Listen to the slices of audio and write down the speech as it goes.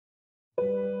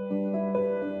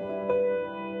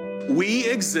We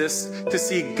exist to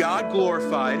see God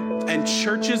glorified and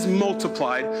churches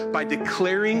multiplied by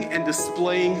declaring and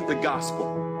displaying the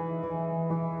gospel.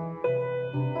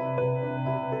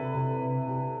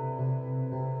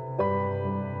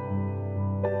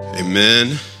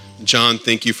 Amen. John,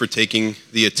 thank you for taking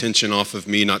the attention off of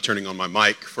me not turning on my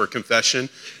mic for confession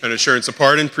and assurance of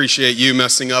pardon. Appreciate you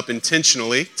messing up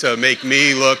intentionally to make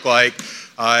me look like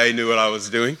I knew what I was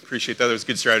doing. Appreciate that. That was a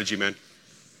good strategy, man.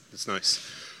 It's nice.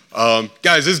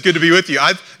 Guys, it's good to be with you.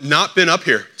 I've not been up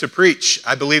here to preach.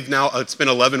 I believe now it's been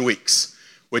 11 weeks,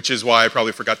 which is why I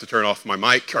probably forgot to turn on my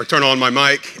mic.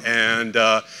 And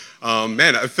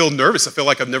man, I feel nervous. I feel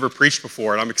like I've never preached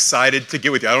before, and I'm excited to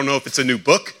get with you. I don't know if it's a new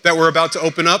book that we're about to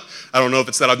open up. I don't know if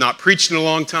it's that I've not preached in a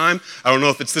long time. I don't know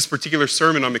if it's this particular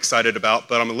sermon I'm excited about,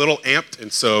 but I'm a little amped,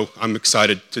 and so I'm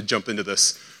excited to jump into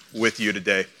this with you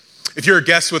today. If you're a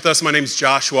guest with us, my name's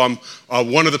Joshua.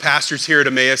 I'm one of the pastors here at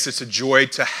Emmaus. It's a joy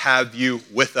to have you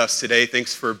with us today.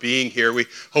 Thanks for being here. We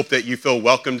hope that you feel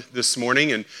welcomed this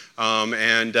morning and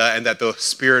that the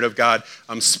Spirit of God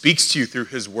speaks to you through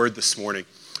His Word this morning.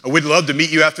 We'd love to meet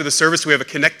you after the service. We have a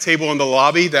Connect table in the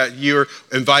lobby that you're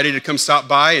invited to come stop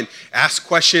by and ask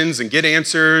questions and get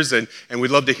answers, and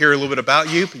we'd love to hear a little bit about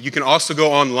you. You can also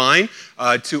go online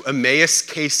to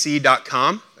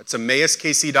EmmausKC.com. That's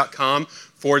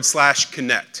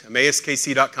EmmausKC.com/connect.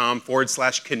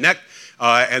 EmmausKC.com/connect.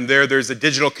 And there's a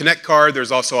digital Connect card.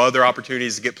 There's also other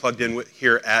opportunities to get plugged in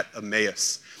here at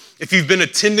Emmaus. If you've been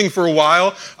attending for a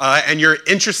while and you're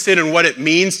interested in what it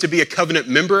means to be a covenant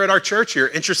member at our church, you're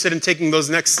interested in taking those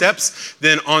next steps,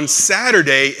 then on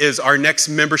Saturday is our next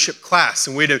membership class,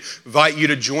 and we'd invite you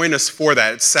to join us for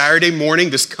that. It's Saturday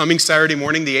morning, this coming Saturday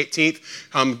morning, the 18th.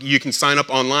 You can sign up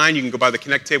online. You can go by the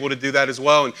Connect table to do that as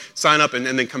well and sign up and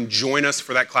then come join us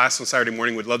for that class on Saturday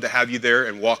morning. We'd love to have you there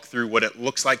and walk through what it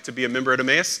looks like to be a member at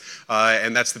Emmaus,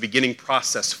 and that's the beginning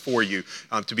process for you.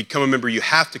 To become a member, you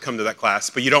have to come to that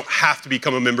class, but you don't have to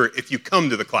become a member if you come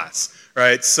to the class,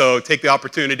 right? So take the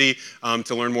opportunity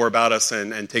to learn more about us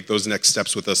and take those next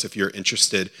steps with us if you're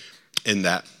interested in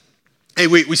that. Hey,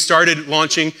 we started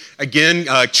launching, again,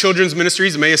 children's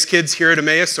ministries, Emmaus Kids here at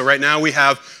Emmaus. So right now we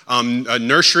have a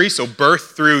nursery, so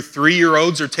birth through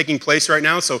 3-year-olds are taking place right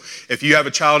now. So if you have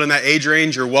a child in that age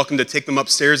range, you're welcome to take them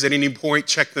upstairs at any point,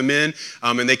 check them in,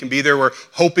 and they can be there. We're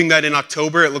hoping that in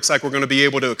October, it looks like we're going to be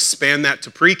able to expand that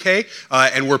to pre-K,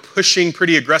 and we're pushing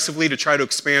pretty aggressively to try to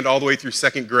expand all the way through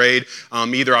 2nd grade,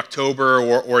 either October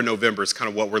or November is kind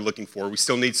of what we're looking for. We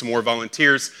still need some more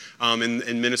volunteers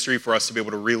in ministry for us to be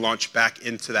able to relaunch back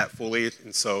into that fully.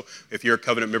 And so if you're a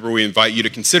covenant member, we invite you to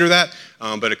consider that,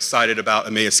 but excited about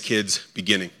Emmaus Kids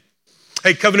beginning.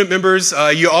 Hey, covenant members,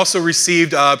 you also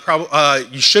received,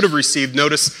 you should have received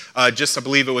notice just, I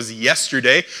believe it was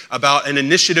yesterday, about an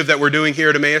initiative that we're doing here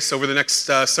at Emmaus over the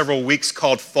next several weeks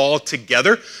called Fall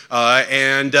Together.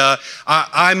 I'm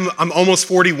almost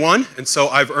 41, and so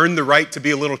I've earned the right to be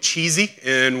a little cheesy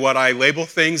in what I label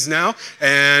things now.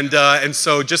 And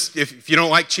so just if you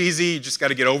don't like cheesy, you just got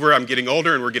to get over it. I'm getting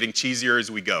older, and we're getting cheesier as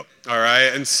we go. All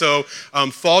right, and so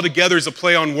Fall Together is a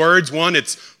play on words. One,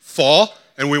 it's fall,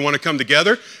 and we want to come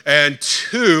together. And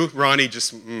 2, Ronnie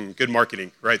just, good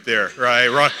marketing right there,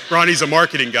 right? Ronnie's a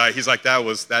marketing guy. He's like,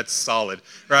 that's solid,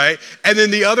 right? And then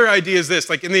the other idea is this,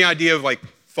 like in the idea of like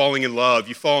falling in love,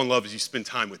 you fall in love as you spend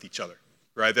time with each other,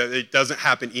 right? That it doesn't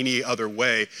happen any other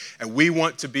way. And we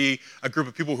want to be a group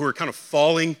of people who are kind of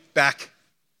falling back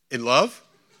in love.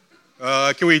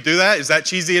 Can we do that? Is that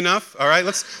cheesy enough? All right,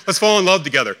 let's fall in love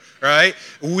together, all right?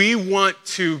 We want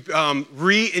to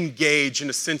re-engage in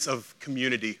a sense of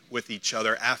community with each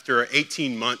other after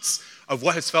 18 months of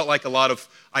what has felt like a lot of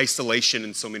isolation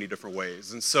in so many different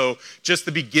ways. And so just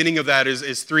the beginning of that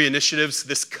is 3 initiatives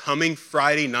this coming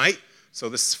Friday night. So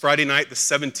this Friday night, the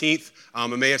 17th,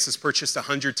 Emmaus has purchased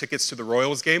 100 tickets to the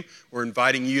Royals game. We're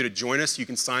inviting you to join us. You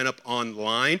can sign up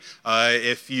online.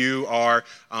 If you are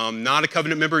not a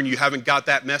covenant member and you haven't got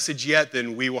that message yet,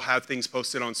 then we will have things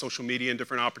posted on social media and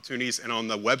different opportunities and on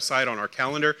the website, on our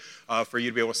calendar, for you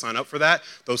to be able to sign up for that.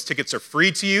 Those tickets are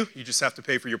free to you. You just have to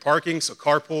pay for your parking. So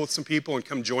carpool with some people and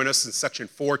come join us in section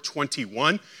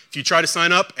 421. If you try to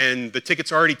sign up and the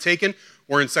tickets are already taken,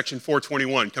 we're in section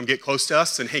 421. Come get close to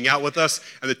us and hang out with us.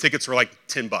 And the tickets are like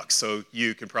 $10, so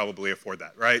you can probably afford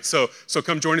that, right? So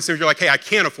come join us. If you're like, hey, I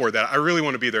can't afford that. I really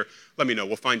want to be there. let me know.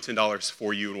 We'll find $10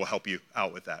 for you and we'll help you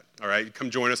out with that. All right, come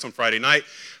join us on Friday night.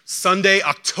 Sunday,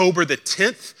 October the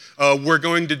 10th, we're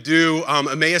going to do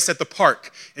Emmaus at the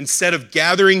Park. Instead of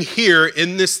gathering here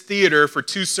in this theater for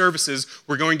 2 services,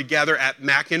 we're going to gather at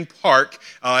Mackin Park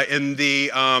in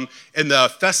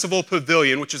the Festival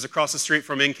Pavilion, which is across the street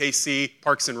from NKC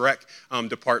Parks and Rec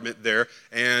department there.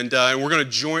 And we're going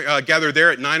to gather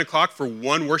there at 9 o'clock for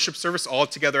one worship service all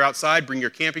together outside. Bring your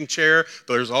camping chair.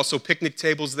 There's also picnic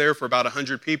tables there for about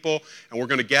 100 people. And we're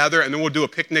going to gather, and then we'll do a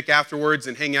picnic afterwards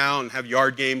and hang out and have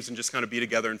yard games and just kind of be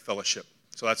together in fellowship.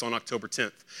 So that's on October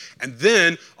 10th. And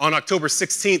then on October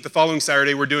 16th, the following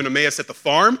Saturday, we're doing Emmaus at the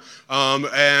Farm,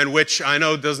 and which I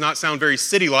know does not sound very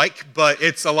city-like, but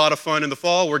it's a lot of fun in the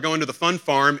fall. We're going to the Fun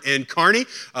Farm in Kearney.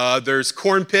 There's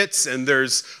corn pits, and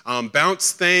there's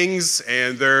bounce things,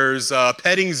 and there's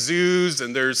petting zoos,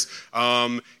 and there's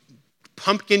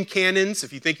pumpkin cannons.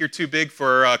 If you think you're too big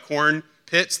for corn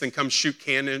pits, then come shoot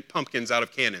pumpkins out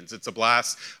of cannons. It's a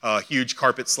blast. Huge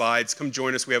carpet slides. Come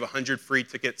join us. We have 100 free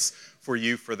tickets for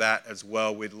you for that as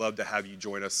well. We'd love to have you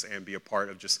join us and be a part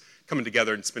of just coming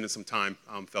together and spending some time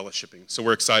fellowshipping. So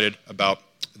we're excited about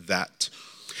that.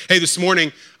 Hey, this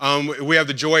morning, we have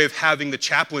the joy of having the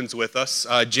chaplains with us.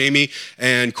 Jamie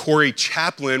and Corey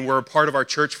Chaplin were a part of our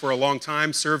church for a long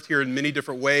time, served here in many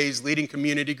different ways, leading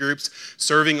community groups,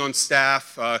 serving on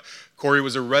staff. Corey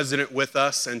was a resident with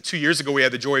us, and 2 years ago we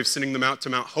had the joy of sending them out to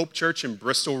Mount Hope Church in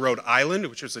Bristol, Rhode Island,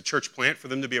 which was a church plant for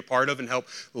them to be a part of and help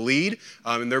lead.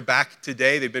 And they're back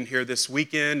today. They've been here this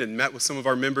weekend and met with some of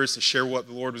our members to share what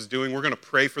the Lord was doing. We're going to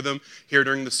pray for them here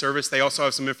during the service. They also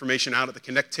have some information out at the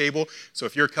Connect table. So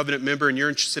if you're a covenant member and you're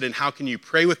interested in how can you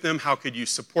pray with them, how could you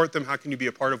support them, how can you be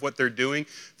a part of what they're doing,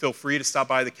 feel free to stop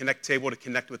by the Connect table to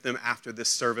connect with them after this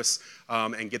service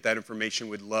and get that information.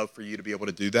 We'd love for you to be able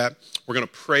to do that. We're going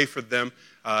to pray for them.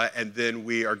 And then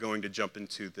we are going to jump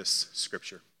into this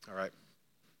scripture, all right?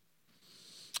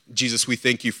 Jesus, we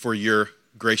thank you for your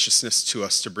graciousness to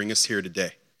us to bring us here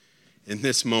today, in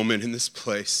this moment, in this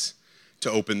place,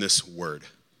 to open this word.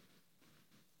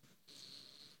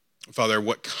 Father,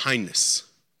 what kindness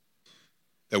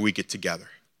that we get together.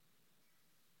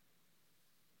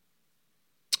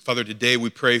 Father, today we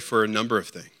pray for a number of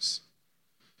things.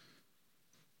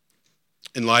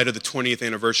 In light of the 20th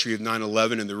anniversary of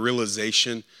 9/11 and the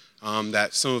realization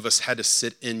that some of us had to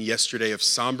sit in yesterday of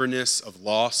somberness, of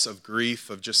loss, of grief,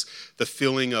 of just the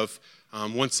feeling of,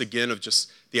 once again, of just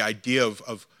the idea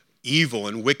of evil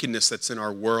and wickedness that's in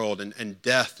our world, and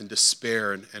death and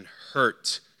despair and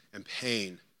hurt and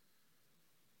pain.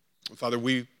 And Father,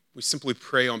 we simply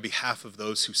pray on behalf of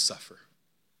those who suffer.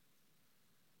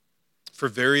 For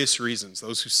various reasons,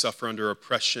 those who suffer under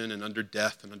oppression and under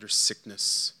death and under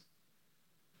sickness.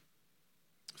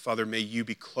 Father, may you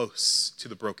be close to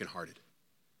the brokenhearted.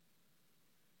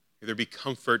 May there be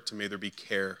comfort, and may there be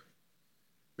care.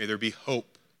 May there be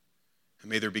hope,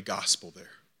 and may there be gospel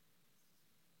there.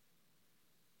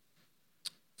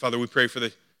 Father, we pray for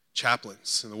the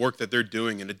chaplains and the work that they're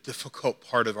doing in a difficult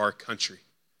part of our country.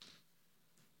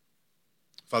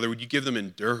 Father, would you give them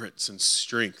endurance and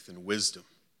strength and wisdom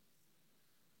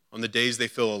on the days they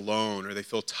feel alone or they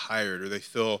feel tired or they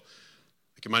feel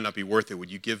like it might not be worth it?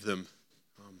 Would you give them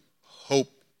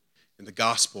hope in the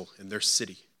gospel in their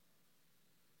city?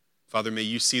 Father, may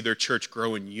you see their church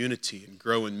grow in unity and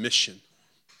grow in mission.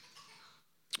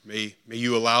 May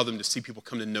you allow them to see people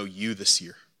come to know you this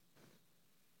year.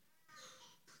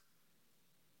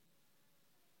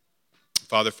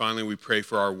 Father, finally, we pray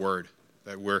for our word,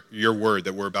 your word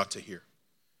that we're about to hear.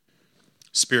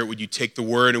 Spirit, would you take the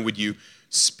word and would you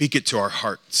speak it to our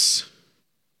hearts?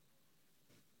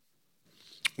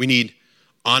 We need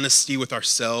honesty with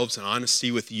ourselves and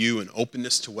honesty with you and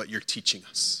openness to what you're teaching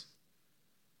us.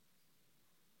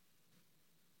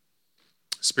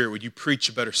 Spirit, would you preach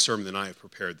a better sermon than I have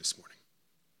prepared this morning?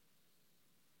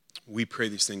 We pray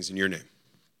these things in your name.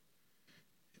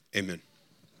 Amen.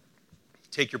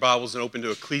 Take your Bibles and open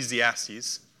to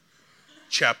Ecclesiastes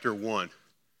chapter 1.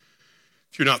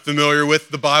 If you're not familiar with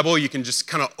the Bible, you can just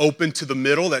kind of open to the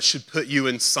middle. That should put you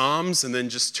in Psalms, and then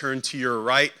just turn to your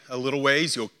right a little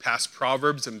ways. You'll pass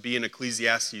Proverbs and be in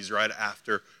Ecclesiastes right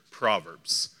after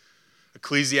Proverbs.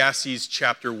 Ecclesiastes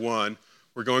chapter 1.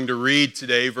 We're going to read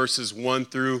today verses 1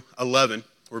 through 11.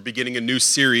 We're beginning a new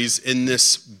series in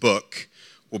this book.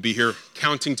 We'll be here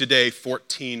counting today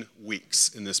 14 weeks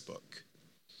in this book.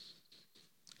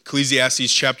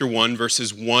 Ecclesiastes chapter 1,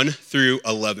 verses 1 through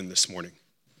 11 this morning.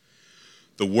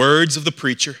 The words of the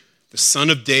preacher, the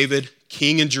son of David,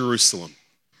 king in Jerusalem.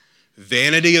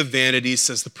 Vanity of vanities,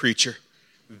 says the preacher.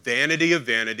 Vanity of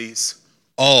vanities,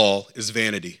 all is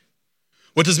vanity.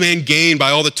 What does man gain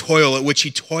by all the toil at which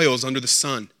he toils under the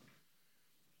sun?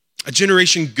 A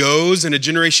generation goes and a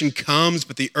generation comes,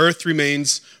 but the earth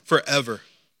remains forever.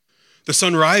 The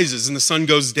sun rises and the sun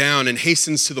goes down and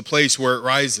hastens to the place where it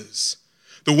rises.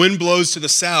 The wind blows to the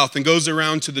south and goes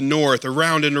around to the north.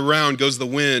 Around and around goes the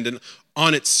wind, and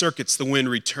on its circuits the wind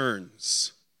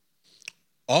returns.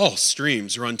 All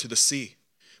streams run to the sea,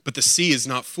 but the sea is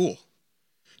not full.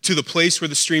 To the place where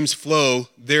the streams flow,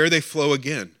 there they flow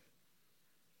again.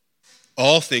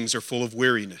 All things are full of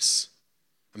weariness.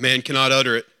 A man cannot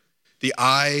utter it. The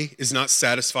eye is not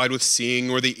satisfied with seeing,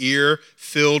 nor the ear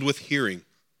filled with hearing.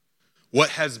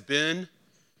 What has been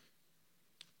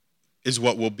is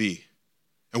what will be,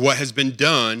 and what has been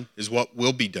done is what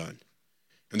will be done.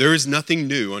 And there is nothing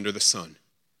new under the sun.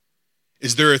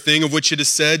 Is there a thing of which it is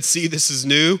said, see, this is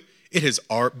new? It has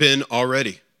been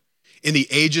already in the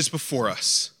ages before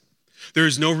us. There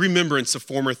is no remembrance of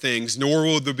former things, nor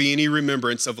will there be any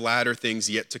remembrance of latter things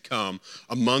yet to come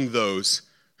among those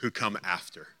who come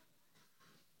after.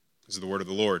 This is the word of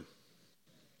the Lord.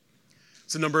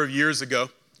 It's a number of years ago.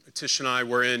 Tish and I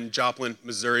were in Joplin,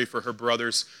 Missouri for her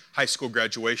brother's high school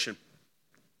graduation.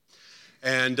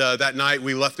 And that night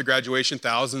we left the graduation.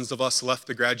 Thousands of us left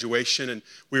the graduation, and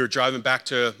we were driving back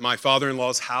to my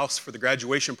father-in-law's house for the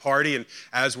graduation party. And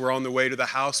as we're on the way to the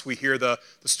house, we hear the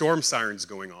storm sirens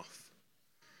going off.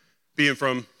 Being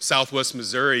from Southwest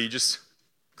Missouri, you just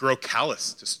grow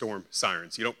callous to storm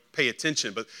sirens. You don't pay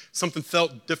attention, but something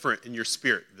felt different in your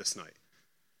spirit this night.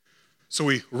 So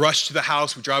we rush to the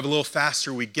house, we drive a little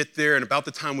faster, we get there, and about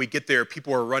the time we get there,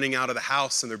 people are running out of the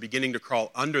house and they're beginning to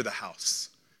crawl under the house.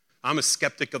 I'm a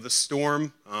skeptic of the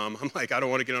storm. I'm like, I don't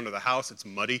want to get under the house. It's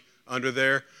muddy under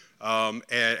there, and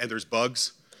there's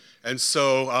bugs. And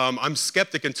so I'm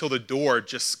skeptic until the door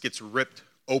just gets ripped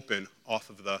open off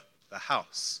of the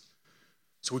house.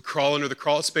 So we crawl under the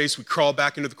crawl space, we crawl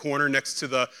back into the corner next to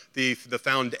the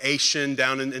foundation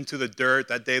down into the dirt.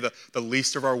 That day, the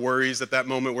least of our worries at that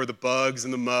moment were the bugs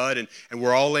and the mud, and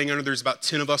we're all laying under. There's about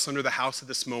 10 of us under the house at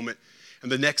this moment.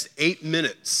 And the next 8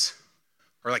 minutes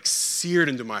are like seared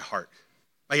into my heart.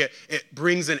 Like it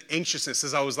brings an anxiousness.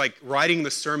 As I was like writing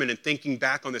the sermon and thinking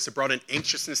back on this, it brought an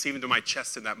anxiousness even to my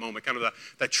chest in that moment. Kind of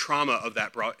the trauma of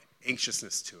that brought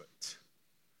anxiousness to it.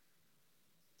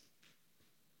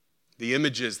 The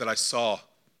images that I saw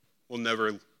will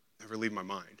never leave my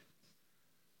mind.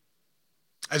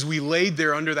 As we laid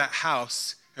there under that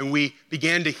house and we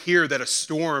began to hear that a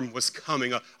storm was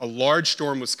coming, a large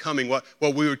storm was coming, what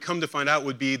we would come to find out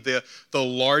would be the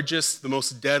largest, the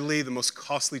most deadly, the most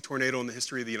costly tornado in the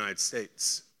history of the United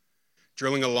States.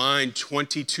 Drilling a line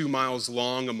 22 miles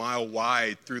long, a mile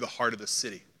wide through the heart of the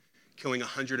city, killing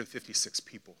 156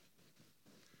 people.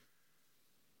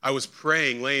 I was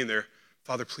praying, laying there,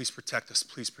 Father, please protect us,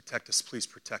 please protect us, please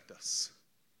protect us.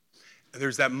 And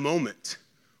there's that moment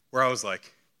where I was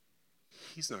like,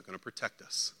 he's not going to protect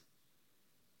us.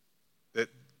 That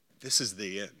this is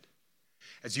the end.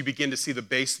 As you begin to see the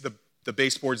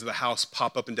baseboards of the house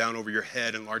pop up and down over your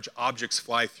head and large objects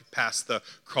fly past the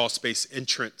crawl space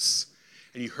entrance,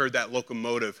 and you heard that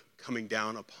locomotive coming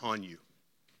down upon you.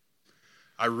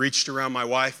 I reached around my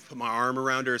wife, put my arm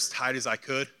around her as tight as I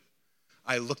could.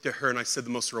 I looked at her and I said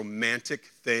the most romantic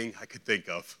thing I could think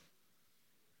of.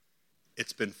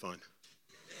 It's been fun.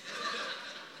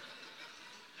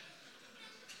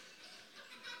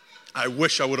 I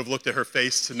wish I would have looked at her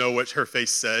face to know what her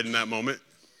face said in that moment.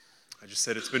 I just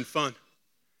said, it's been fun.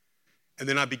 And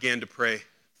then I began to pray,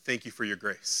 thank you for your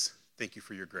grace. Thank you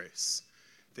for your grace.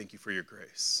 Thank you for your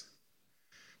grace.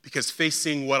 Because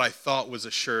facing what I thought was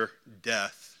a sure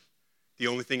death, the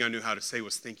only thing I knew how to say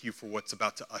was thank you for what's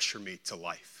about to usher me to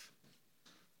life.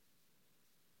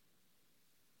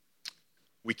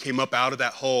 We came up out of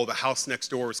that hole. The house next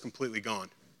door was completely gone.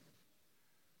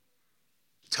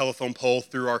 Telephone pole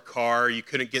through our car. You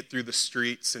couldn't get through the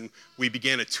streets. And we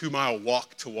began a 2-mile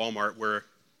walk to Walmart where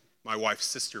my wife's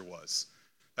sister was.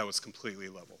 That was completely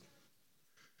level.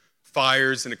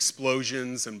 Fires and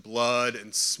explosions and blood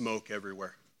and smoke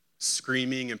everywhere.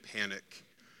 Screaming and panic.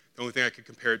 The only thing I could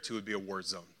compare it to would be a war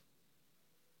zone.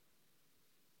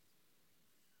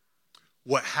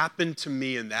 What happened to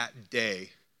me in that day,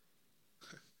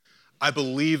 I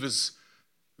believe, is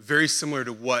very similar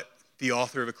to what the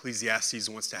author of Ecclesiastes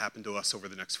wants to happen to us over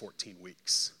the next 14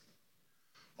 weeks.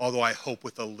 Although I hope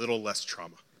with a little less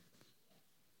trauma.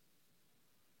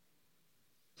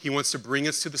 He wants to bring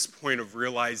us to this point of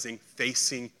realizing,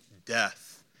 facing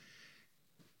death,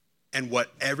 and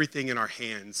what everything in our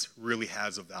hands really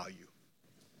has of value.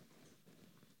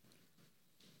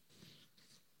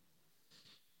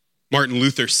 Martin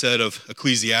Luther said of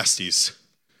Ecclesiastes,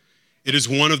 it It is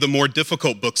one of the more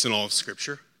difficult books in all of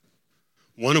Scripture,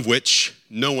 one of which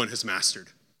no one has mastered,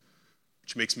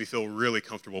 which makes me feel really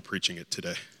comfortable preaching it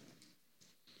today.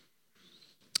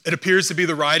 It appears to be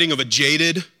the writing of a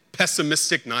jaded,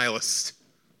 pessimistic nihilist.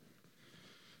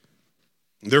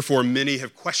 Therefore, many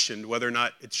have questioned whether or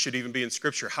not it should even be in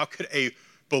Scripture. How could a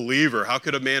believer, how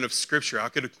could a man of Scripture, how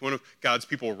could one of God's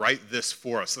people write this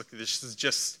for us? Look, this is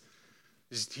just,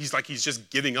 he's just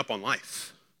giving up on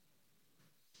life.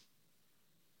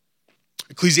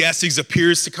 Ecclesiastes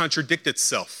appears to contradict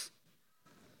itself.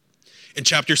 In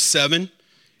chapter 7,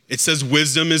 it says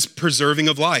wisdom is preserving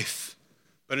of life.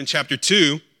 But in chapter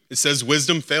 2, it says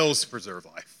wisdom fails to preserve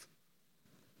life.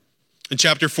 In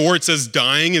chapter 4, it says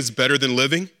dying is better than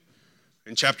living.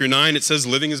 In chapter 9, it says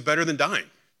living is better than dying.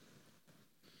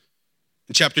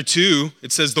 In chapter 2,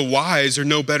 it says the wise are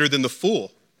no better than the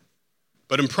fool.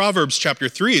 But in Proverbs chapter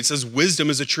 3, it says wisdom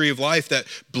is a tree of life that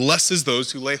blesses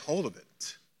those who lay hold of it.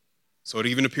 So it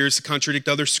even appears to contradict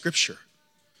other Scripture.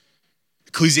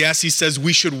 Ecclesiastes says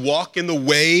we should walk in the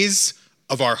ways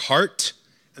of our heart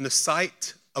and the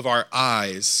sight of our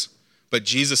eyes. But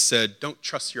Jesus said, don't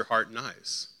trust your heart and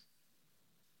eyes.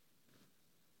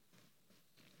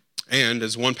 And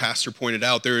as one pastor pointed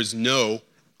out, there is no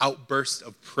outburst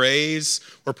of praise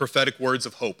or prophetic words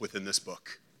of hope within this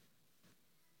book.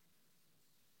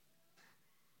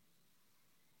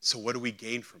 So what do we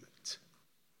gain from it?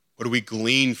 What do we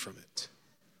glean from it?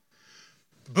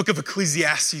 The book of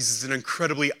Ecclesiastes is an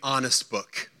incredibly honest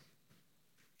book.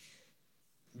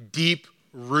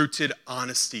 Deep-rooted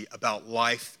honesty about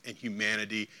life and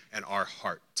humanity and our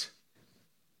heart.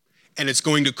 And it's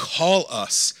going to call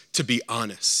us to be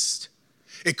honest.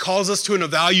 It calls us to an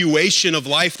evaluation of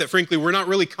life that, frankly, we're not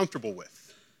really comfortable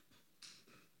with.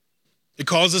 It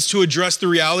calls us to address the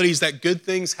realities that good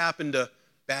things happen to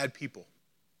bad people.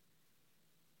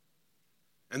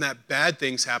 And that bad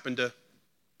things happen to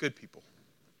good people.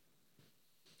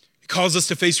 It calls us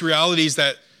to face realities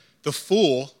that the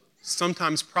fool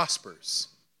sometimes prospers,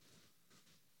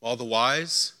 while the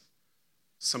wise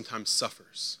sometimes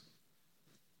suffers.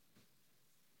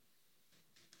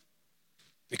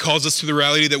 It calls us to the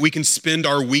reality that we can spend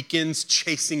our weekends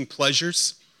chasing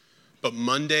pleasures, but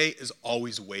Monday is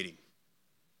always waiting.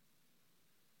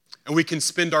 And we can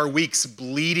spend our weeks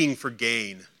bleeding for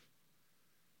gain,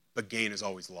 but gain is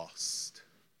always lost.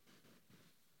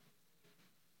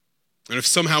 And if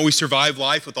somehow we survive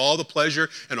life with all the pleasure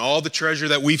and all the treasure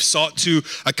that we've sought to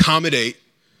accommodate,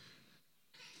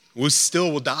 we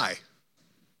still will die.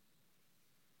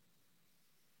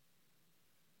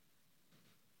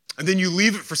 And then you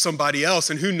leave it for somebody else,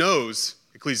 and who knows,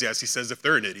 Ecclesiastes says, if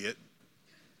they're an idiot.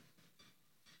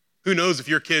 Who knows if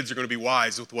your kids are going to be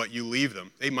wise with what you leave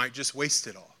them? They might just waste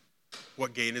it all.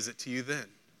 What gain is it to you then?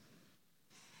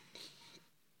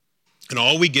 And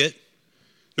all we get,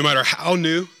 no matter how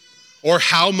new or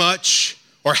how much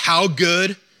or how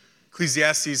good,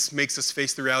 Ecclesiastes makes us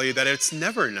face the reality that it's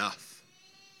never enough.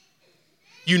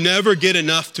 You never get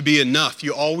enough to be enough.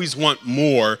 You always want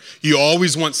more. You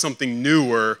always want something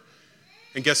newer.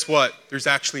 And guess what? There's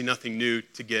actually nothing new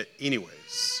to get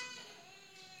anyways.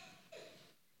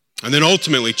 And then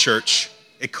ultimately, church,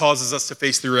 it causes us to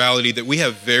face the reality that we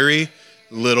have very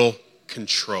little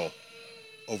control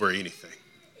over anything.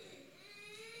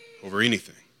 Over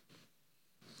anything.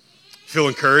 Feel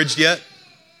encouraged yet?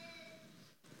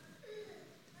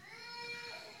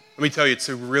 Let me tell you, it's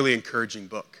a really encouraging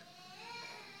book.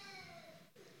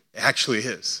 It actually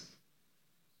is.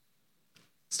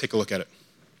 Let's take a look at it.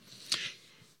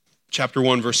 Chapter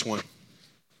 1, verse 1.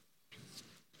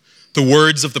 The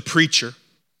words of the preacher,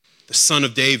 the son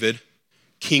of David,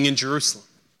 king in Jerusalem.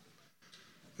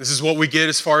 This is what we get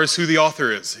as far as who the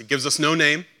author is. It gives us no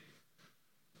name.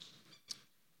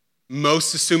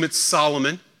 Most assume it's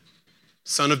Solomon,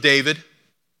 son of David,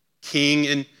 king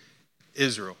in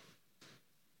Israel.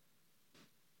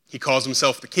 He calls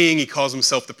himself the king. He calls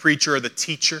himself the preacher or the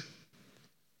teacher.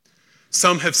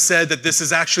 Some have said that this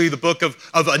is actually the book of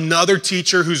another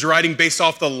teacher who's writing based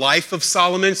off the life of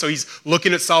Solomon. So he's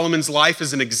looking at Solomon's life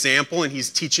as an example, and he's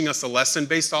teaching us a lesson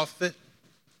based off of it.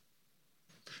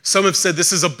 Some have said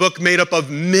this is a book made up of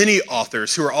many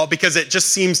authors who are all, because it just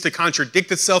seems to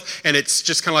contradict itself, and it's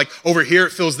just kind of like over here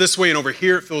it feels this way and over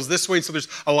here it feels this way. And so there's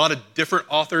a lot of different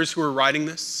authors who are writing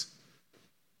this.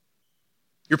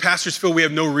 Your pastors feel we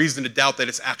have no reason to doubt that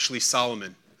it's actually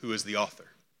Solomon who is the author.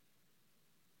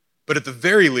 But at the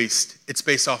very least, it's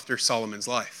based off Solomon's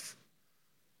life.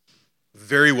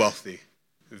 Very wealthy,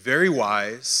 very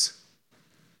wise,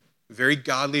 very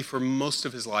godly for most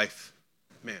of his life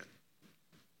man.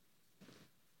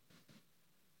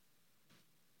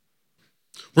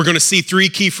 We're going to see three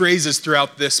key phrases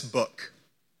throughout this book.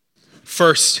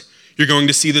 First, you're going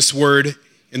to see this word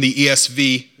in the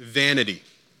ESV, vanity.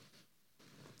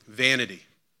 Vanity.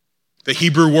 The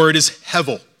Hebrew word is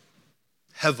hevel.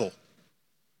 Hevel.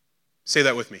 Say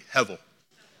that with me, hevel.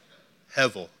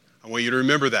 Hevel. I want you to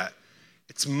remember that.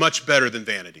 It's much better than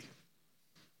vanity.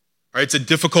 All right, it's a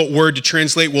difficult word to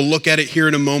translate. We'll look at it here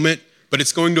in a moment, but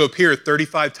it's going to appear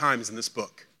 35 times in this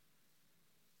book.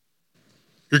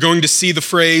 You're going to see the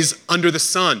phrase under the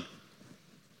sun,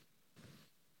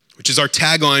 which is our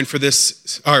tagline for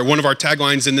this, or one of our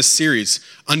taglines in this series,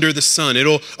 under the sun.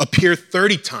 It'll appear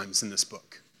 30 times in this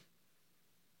book.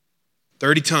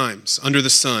 30 times, under the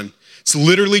sun. It's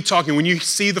literally talking, when you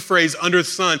see the phrase under the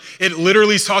sun, it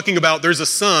literally is talking about there's a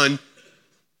sun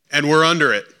and we're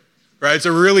under it, right? It's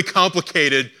a really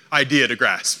complicated idea to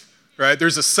grasp, right?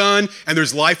 There's a sun and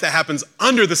there's life that happens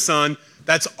under the sun.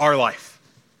 That's our life.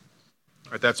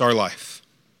 Right, that's our life.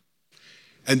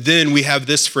 And then we have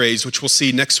this phrase, which we'll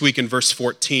see next week in verse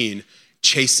 14,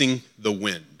 chasing the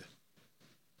wind.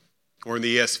 Or in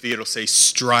the ESV, it'll say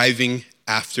striving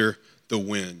after the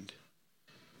wind.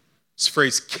 This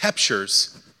phrase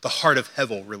captures the heart of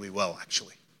Hevel really well,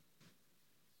 actually.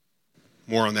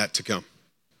 More on that to come.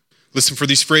 Listen for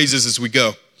these phrases as we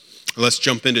go. Let's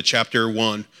jump into chapter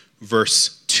 1,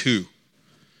 verse 2.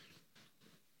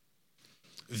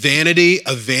 Vanity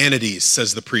of vanities,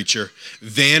 says the preacher.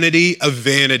 Vanity of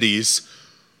vanities.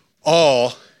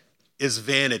 All is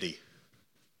vanity.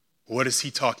 What is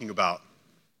he talking about?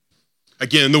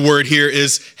 Again, the word here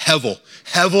is hevel.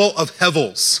 Hevel of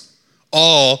hevels.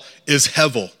 All is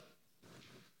hevel.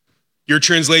 Your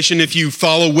translation, if you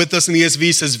follow with us in the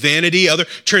ESV, says vanity. Other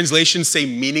translations say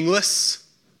meaningless,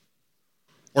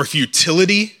 or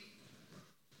futility,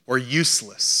 or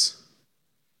useless.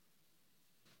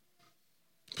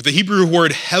 But the Hebrew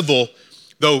word hevel,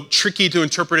 though tricky to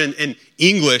interpret in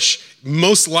English,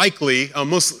 most literally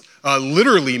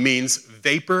means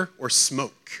vapor or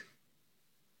smoke.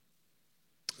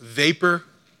 Vapor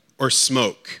or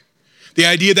smoke. The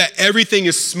idea that everything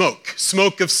is smoke.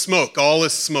 Smoke of smoke, all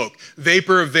is smoke.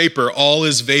 Vapor of vapor, all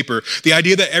is vapor. The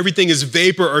idea that everything is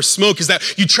vapor or smoke is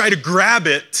that you try to grab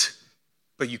it,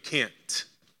 but you can't.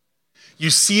 You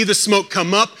see the smoke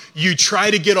come up, you try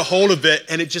to get a hold of it,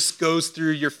 and it just goes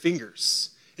through your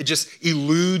fingers. It just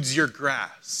eludes your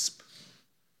grasp.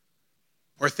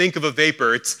 Or think of a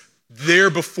vapor. It's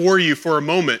there before you for a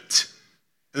moment,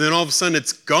 and then all of a sudden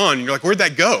it's gone. And you're like, where'd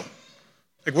that go?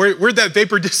 Like, where'd that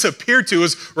vapor disappear to? It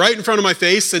was right in front of my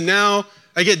face, and now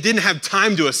I didn't have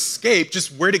time to escape.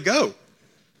 Just where'd it go?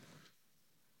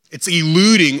 It's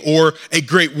eluding, or a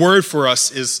great word for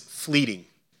us is fleeting.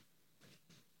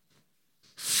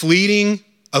 Fleeting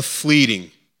of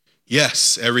fleeting.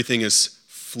 Yes, everything is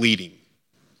fleeting.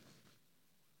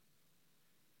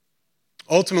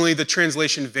 Ultimately, the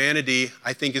translation vanity,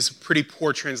 I think, is a pretty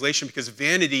poor translation because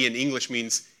vanity in English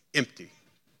means empty.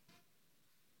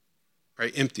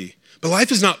 Right? Empty. But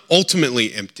life is not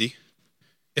ultimately empty.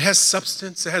 It has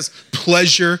substance, it has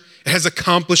pleasure, it has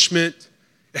accomplishment,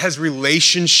 it has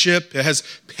relationship, it has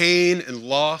pain and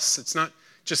loss. It's not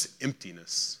just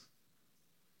emptiness.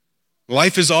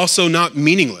 Life is also not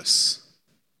meaningless.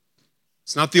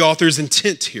 It's not the author's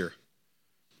intent here.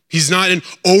 He's not an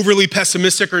overly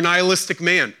pessimistic or nihilistic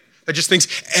man that just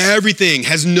thinks everything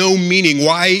has no meaning.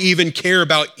 Why even care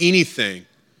about anything?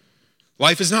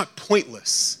 Life is not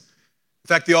pointless. In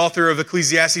fact, the author of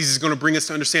Ecclesiastes is going to bring us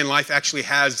to understand life actually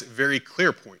has a very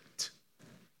clear point.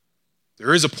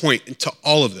 There is a point to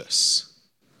all of this.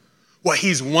 What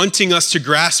he's wanting us to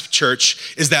grasp,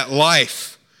 church, is that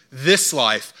life, this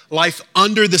life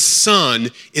under the sun,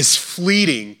 is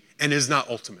fleeting and is not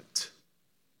ultimate.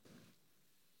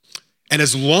 And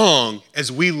as long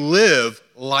as we live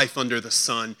life under the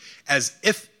sun as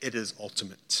if it is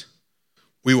ultimate,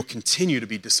 we will continue to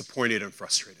be disappointed and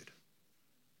frustrated.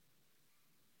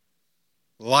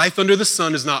 Life under the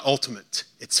sun is not ultimate,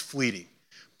 it's fleeting.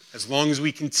 As long as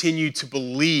we continue to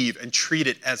believe and treat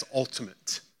it as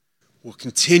ultimate, we'll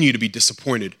continue to be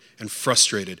disappointed and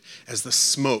frustrated as the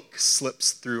smoke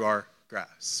slips through our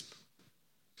grasp.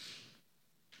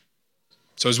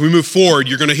 So as we move forward,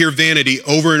 you're going to hear vanity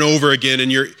over and over again in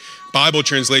your Bible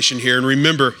translation here. And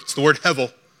remember, it's the word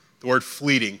hevel, the word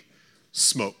fleeting,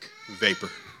 smoke, vapor.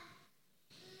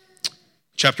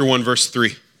 Chapter 1, verse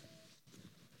 3.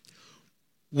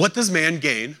 What does man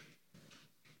gain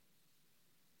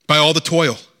by all the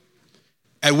toil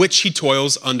at which he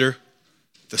toils under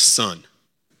the sun?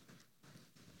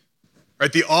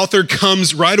 Right, the author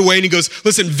comes right away and he goes,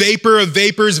 listen, vapor of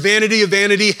vapors, vanity of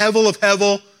vanity, hevel of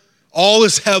hevel, all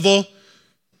is hevel.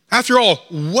 After all,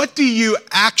 what do you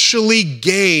actually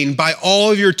gain by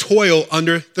all of your toil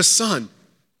under the sun?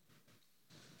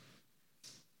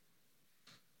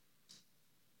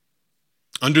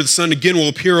 Under the sun, again, will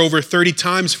appear over 30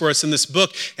 times for us in this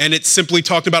book, and it's simply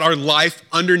talking about our life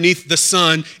underneath the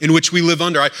sun in which we live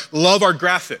under. I love our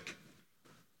graphic,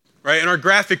 right? In our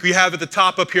graphic, we have at the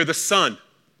top up here the sun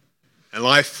and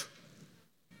life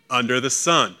under the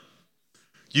sun.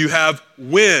 You have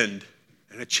wind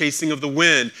and a chasing of the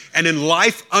wind. And in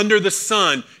life under the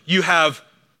sun, you have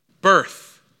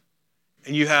birth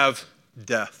and you have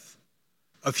death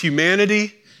of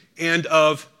humanity and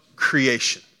of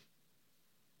creation.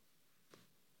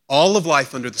 All of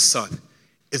life under the sun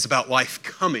is about life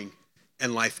coming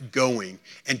and life going,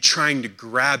 and trying to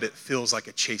grab it feels like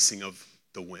a chasing of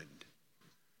the wind.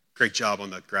 Great job on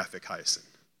that graphic, Hyacinth.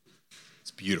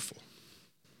 It's beautiful.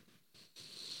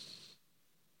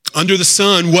 Under the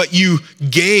sun, what you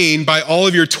gain by all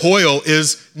of your toil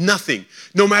is nothing.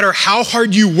 No matter how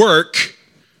hard you work,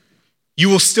 you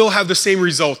will still have the same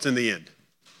result in the end.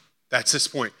 That's this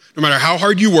point. No matter how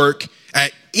hard you work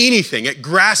at anything, at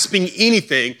grasping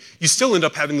anything, you still end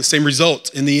up having the same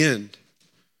result in the end.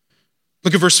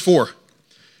 Look at verse 4.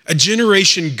 A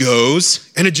generation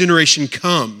goes and a generation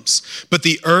comes, but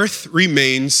the earth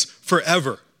remains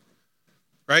forever.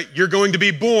 Right? You're going to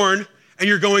be born and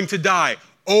you're going to die.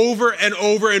 Over and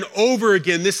over and over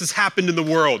again, this has happened in the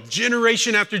world.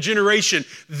 Generation after generation,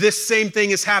 this same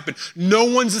thing has happened. No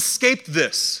one's escaped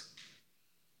this.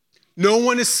 No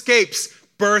one escapes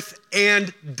birth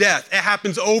and death. It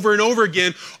happens over and over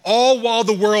again, all while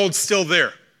the world's still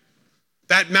there.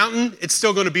 That mountain, it's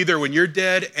still going to be there when you're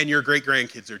dead and your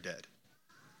great-grandkids are dead.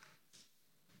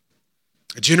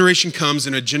 A generation comes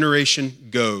and a generation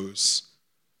goes,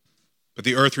 but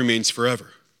the earth remains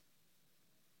forever.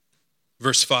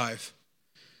 Verse 5.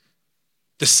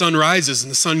 The sun rises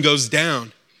and the sun goes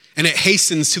down, and it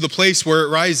hastens to the place where it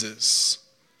rises.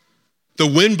 The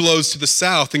wind blows to the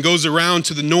south and goes around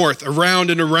to the north.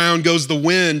 Around and around goes the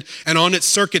wind, and on its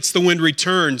circuits the wind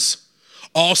returns.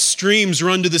 All streams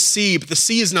run to the sea, but the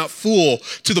sea is not full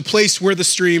to the place where the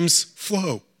streams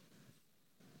flow.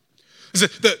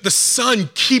 The sun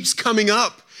keeps coming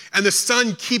up, and the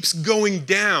sun keeps going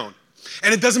down.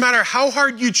 And it doesn't matter how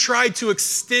hard you try to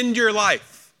extend your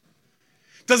life.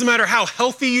 It doesn't matter how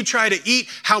healthy you try to eat,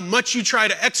 how much you try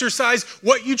to exercise,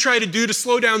 what you try to do to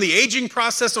slow down the aging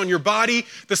process on your body.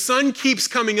 The sun keeps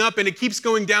coming up and it keeps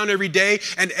going down every day.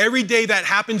 And every day that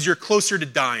happens, you're closer to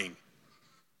dying.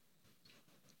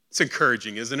 It's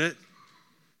encouraging, isn't it?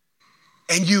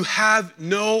 And you have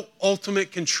no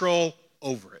ultimate control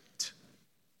over it.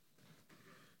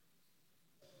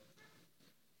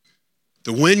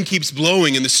 The wind keeps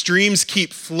blowing and the streams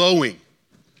keep flowing.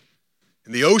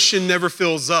 And the ocean never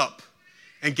fills up.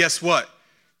 And guess what?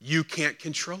 You can't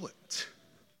control it.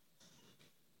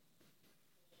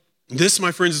 This,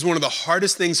 my friends, is one of the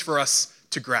hardest things for us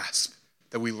to grasp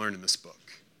that we learn in this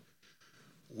book.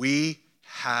 We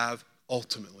have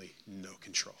ultimately no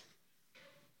control.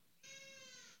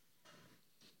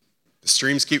 The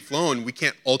streams keep flowing. We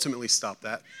can't ultimately stop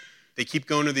that. They keep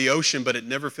going to the ocean, but it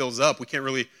never fills up. We can't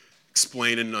really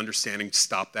explain and understanding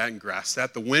stop that and grasp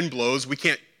that. The wind blows. We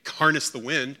can't harness the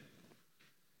wind.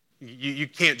 You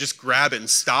can't just grab it and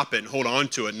stop it and hold on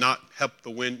to it, not help the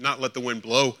wind, not let the wind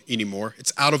blow anymore.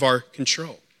 It's out of our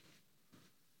control.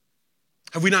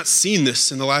 Have we not seen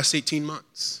this in the last 18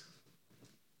 months?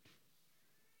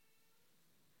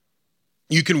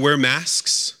 You can wear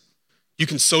masks. You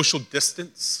can social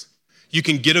distance. You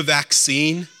can get a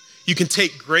vaccine. You can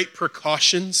take great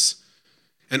precautions.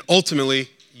 And ultimately,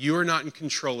 you are not in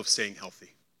control of staying healthy.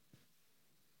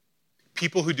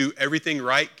 People who do everything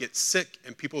right get sick,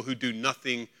 and people who do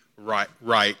nothing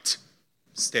right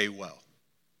stay well.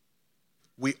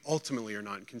 We ultimately are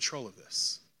not in control of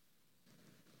this.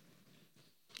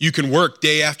 You can work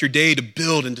day after day to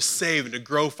build and to save and to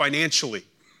grow financially.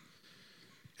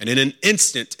 And in an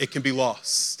instant, it can be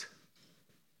lost.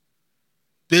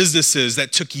 Businesses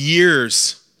that took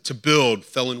years to build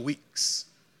fell in weeks.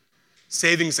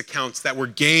 Savings accounts that were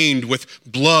gained with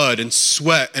blood and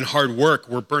sweat and hard work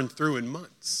were burned through in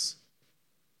months.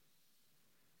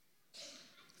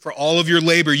 For all of your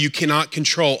labor, you cannot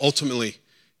control, ultimately,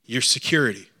 your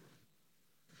security.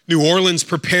 New Orleans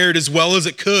prepared as well as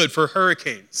it could for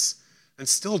hurricanes, and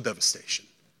still devastation.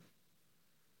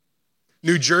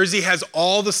 New Jersey has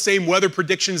all the same weather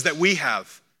predictions that we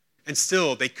have, and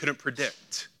still they couldn't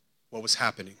predict what was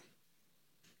happening.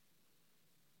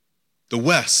 The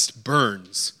West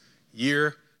burns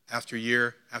year after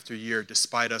year after year,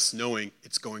 despite us knowing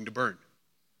it's going to burn.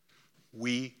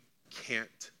 We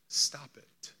can't stop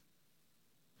it.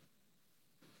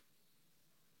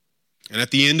 And at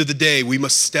the end of the day, we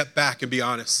must step back and be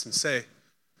honest and say,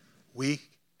 we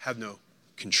have no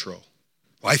control.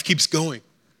 Life keeps going.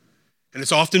 And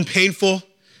it's often painful,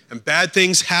 and bad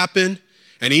things happen,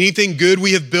 and anything good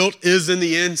we have built is in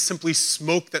the end simply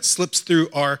smoke that slips through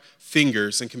our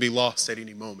fingers and can be lost at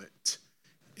any moment.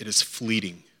 It is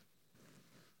fleeting.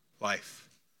 Life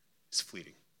is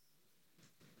fleeting.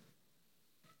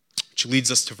 Which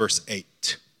leads us to verse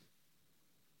 8.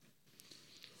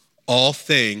 All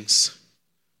things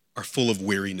are full of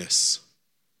weariness.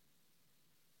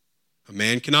 A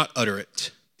man cannot utter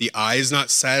it. The eye is not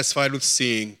satisfied with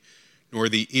seeing, nor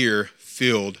the ear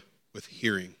filled with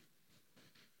hearing.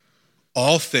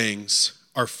 All things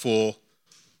are full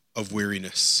of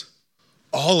weariness.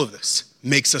 All of this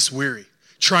makes us weary.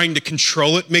 Trying to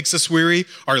control it makes us weary.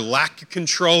 Our lack of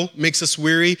control makes us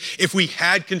weary. If we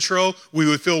had control, we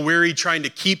would feel weary trying to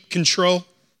keep control.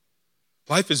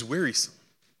 Life is wearisome.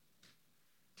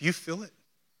 Do you feel it?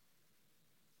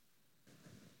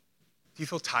 Do you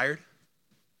feel tired?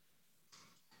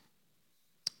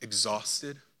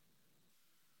 Exhausted?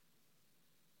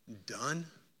 Done?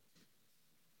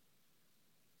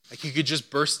 Like you could just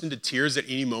burst into tears at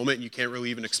any moment and you can't really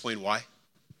even explain why?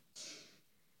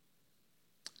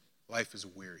 Life is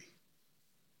weary.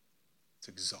 It's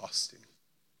exhausting.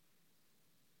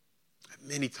 And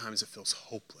many times it feels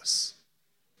hopeless.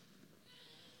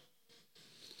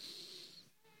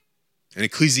 And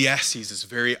Ecclesiastes is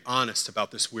very honest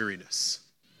about this weariness.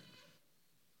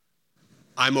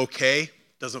 I'm okay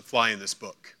doesn't fly in this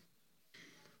book.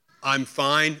 I'm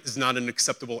fine is not an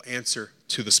acceptable answer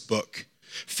to this book.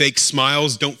 Fake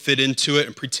smiles don't fit into it,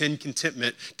 and pretend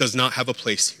contentment does not have a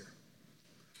place here.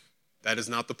 That is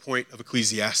not the point of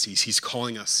Ecclesiastes. He's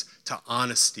calling us to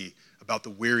honesty about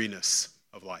the weariness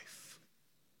of life.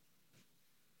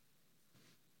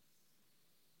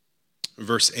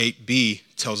 Verse 8b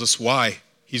tells us why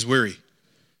he's weary.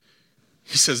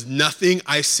 He says, nothing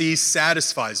I see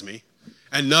satisfies me,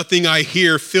 and nothing I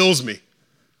hear fills me.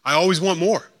 I always want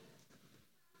more.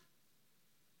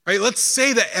 Right? Let's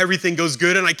say that everything goes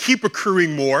good and I keep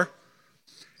accruing more.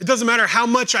 It doesn't matter how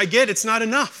much I get, it's not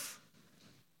enough.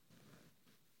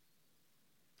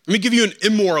 Let me give you an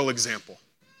immoral example.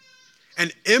 An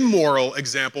immoral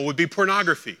example would be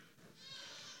pornography.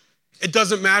 It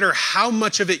doesn't matter how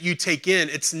much of it you take in,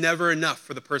 it's never enough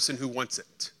for the person who wants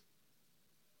it.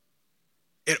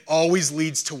 It always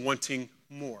leads to wanting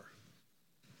more.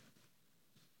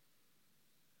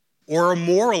 Or a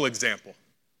moral example.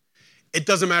 It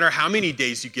doesn't matter how many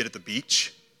days you get at the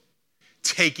beach,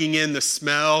 taking in the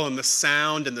smell and the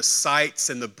sound and the sights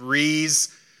and the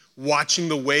breeze, watching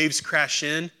the waves crash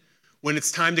in. When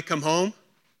it's time to come home,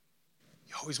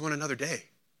 you always want another day.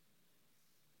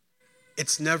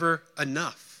 It's never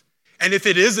enough. And if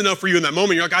it is enough for you in that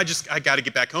moment, you're like, I got to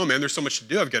get back home, man. There's so much to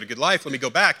do. I've got a good life. Let me go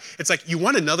back. It's like you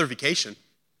want another vacation.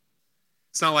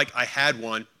 It's not like I had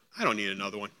one. I don't need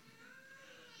another one.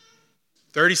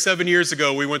 37 years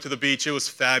ago, we went to the beach. It was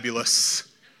fabulous.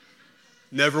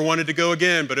 Never wanted to go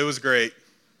again, but it was great.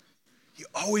 You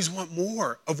always want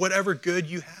more of whatever good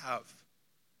you have.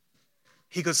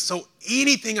 He goes, so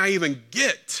anything I even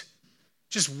get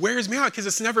just wears me out because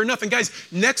it's never enough. And guys,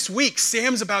 next week,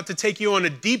 Sam's about to take you on a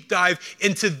deep dive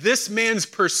into this man's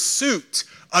pursuit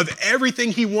of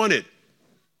everything he wanted.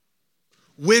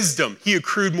 Wisdom, he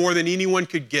accrued more than anyone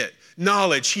could get.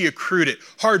 Knowledge, he accrued it.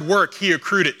 Hard work, he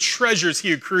accrued it. Treasures,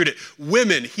 he accrued it.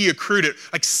 Women, he accrued it.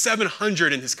 Like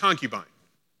 700 in his concubine.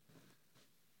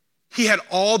 He had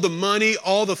all the money,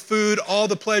 all the food, all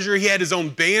the pleasure. He had his own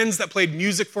bands that played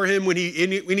music for him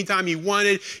anytime he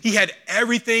wanted. He had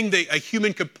everything that a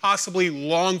human could possibly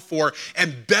long for,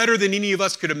 and better than any of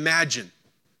us could imagine.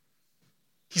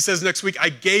 He says next week, I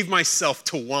gave myself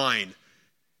to wine.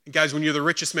 And guys, when you're the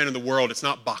richest man in the world, it's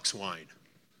not box wine.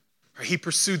 He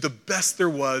pursued the best there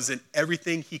was in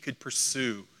everything he could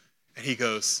pursue. And he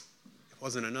goes, it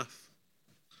wasn't enough.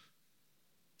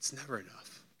 It's never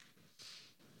enough.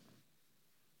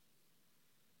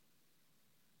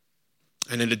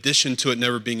 And in addition to it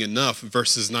never being enough,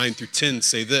 verses 9 through 10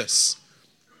 say this.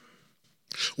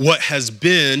 What has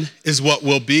been is what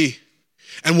will be,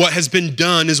 and what has been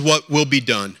done is what will be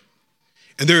done.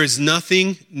 And there is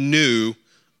nothing new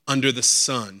under the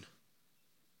sun.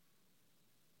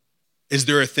 Is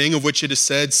there a thing of which it is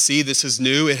said, see, this is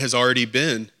new? It has already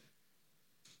been.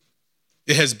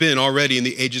 It has been already in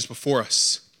the ages before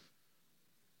us.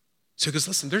 So he goes,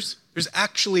 listen, there's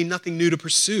actually nothing new to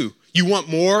pursue. You want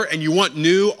more and you want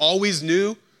new, always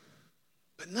new,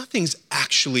 but nothing's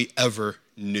actually ever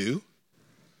new.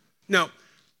 Now,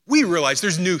 we realize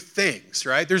there's new things,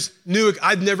 right? There's new,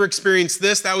 I've never experienced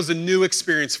this. That was a new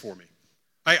experience for me.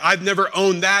 I've never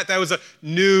owned that. That was a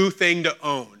new thing to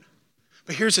own.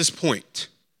 But here's his point.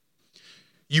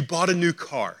 You bought a new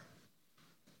car.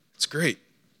 It's great.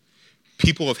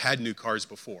 People have had new cars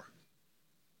before,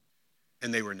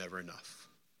 and they were never enough.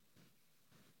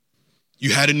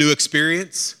 You had a new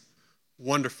experience?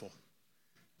 Wonderful.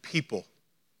 People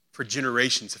for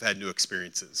generations have had new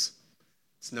experiences.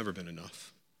 It's never been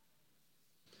enough.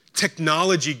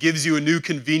 Technology gives you a new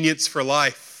convenience for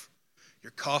life.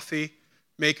 Your coffee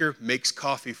maker makes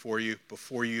coffee for you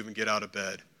before you even get out of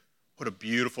bed. What a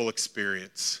beautiful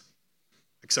experience.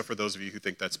 Except for those of you who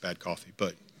think that's bad coffee,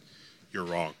 but you're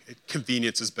wrong.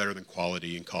 Convenience is better than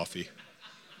quality in coffee.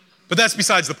 But that's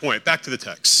besides the point. Back to the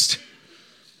text.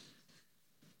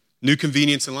 New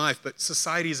convenience in life, but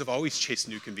societies have always chased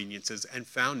new conveniences and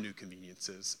found new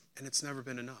conveniences, and it's never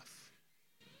been enough.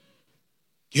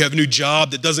 You have a new job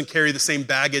that doesn't carry the same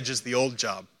baggage as the old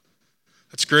job.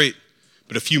 That's great,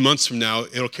 but a few months from now,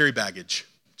 it'll carry baggage,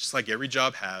 just like every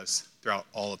job has throughout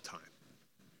all of time.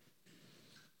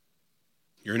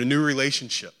 You're in a new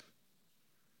relationship.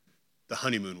 The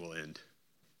honeymoon will end,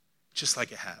 just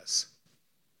like it has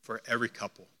for every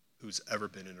couple who's ever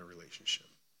been in a relationship.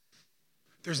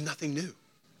 There's nothing new.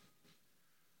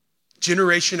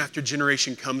 Generation after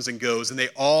generation comes and goes, and they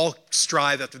all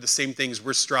strive after the same things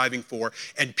we're striving for,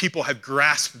 and people have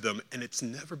grasped them, and it's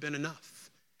never been enough.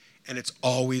 And it's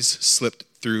always slipped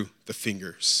through the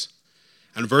fingers.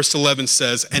 And verse 11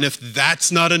 says, and if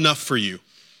that's not enough for you,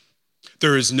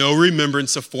 there is no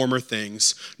remembrance of former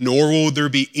things, nor will there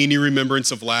be any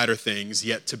remembrance of latter things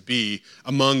yet to be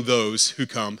among those who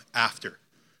come after.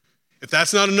 If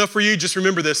that's not enough for you, just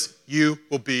remember this, you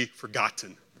will be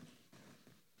forgotten.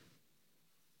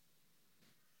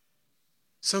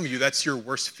 Some of you, that's your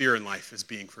worst fear in life, is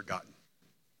being forgotten.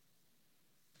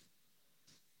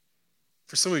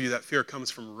 For some of you, that fear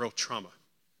comes from real trauma,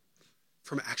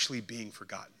 from actually being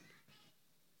forgotten.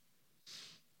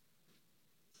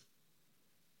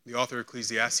 The author of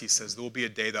Ecclesiastes says there will be a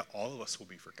day that all of us will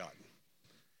be forgotten.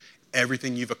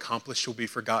 Everything you've accomplished will be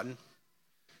forgotten.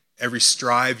 Every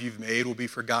strive you've made will be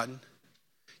forgotten.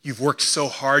 You've worked so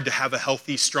hard to have a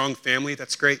healthy, strong family.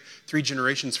 That's great. 3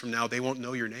 generations from now, they won't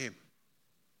know your name.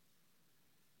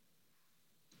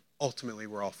 Ultimately,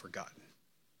 we're all forgotten.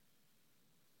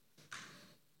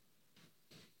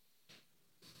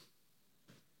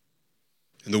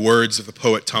 In the words of the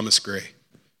poet Thomas Gray,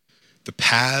 the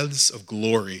paths of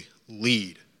glory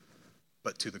lead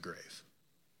but to the grave.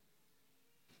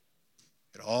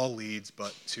 It all leads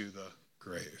but to the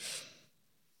grave.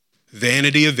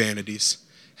 Vanity of vanities,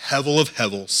 hevel of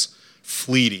hevels,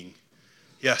 fleeting.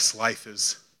 Yes, life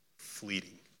is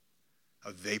fleeting.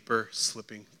 A vapor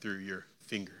slipping through your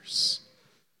fingers.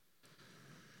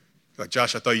 You're like,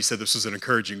 Josh, I thought you said this was an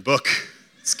encouraging book.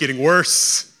 It's getting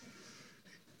worse.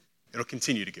 It'll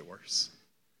continue to get worse.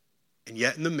 And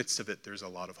yet in the midst of it, there's a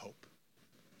lot of hope.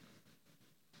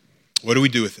 What do we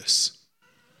do with this?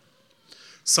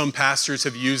 Some pastors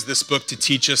have used this book to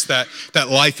teach us that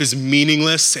life is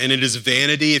meaningless and it is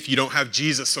vanity if you don't have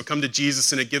Jesus. So come to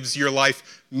Jesus and it gives your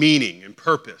life meaning and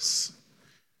purpose.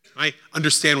 I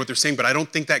understand what they're saying, but I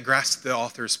don't think that grasps the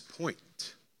author's point.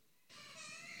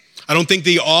 I don't think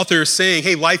the author is saying,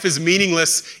 hey, life is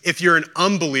meaningless if you're an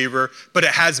unbeliever, but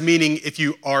it has meaning if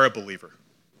you are a believer.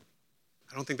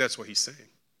 I don't think that's what he's saying.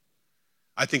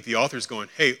 I think the author's going,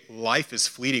 hey, life is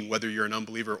fleeting whether you're an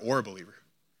unbeliever or a believer.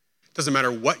 It doesn't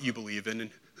matter what you believe in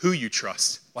and who you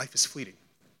trust. Life is fleeting.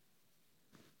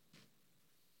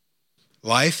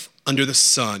 Life under the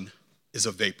sun is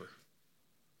a vapor.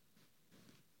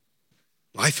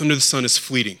 Life under the sun is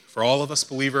fleeting for all of us,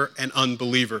 believer and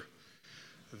unbeliever.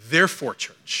 Therefore,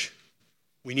 church,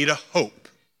 we need a hope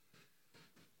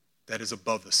that is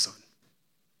above the sun.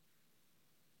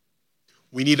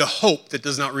 We need a hope that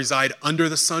does not reside under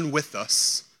the sun with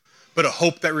us, but a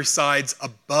hope that resides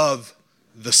above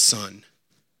the sun.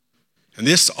 And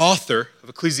this author of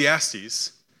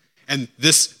Ecclesiastes and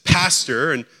this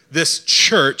pastor and this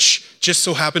church just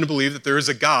so happen to believe that there is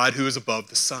a God who is above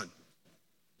the sun.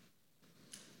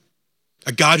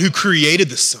 A God who created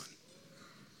the sun.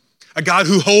 A God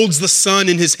who holds the sun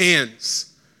in his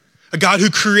hands. A God who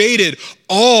created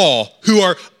all who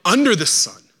are under the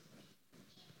sun.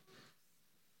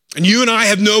 And you and I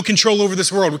have no control over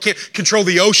this world. We can't control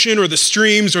the ocean or the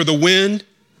streams or the wind.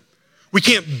 We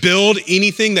can't build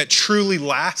anything that truly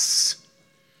lasts.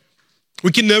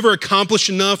 We can never accomplish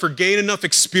enough or gain enough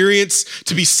experience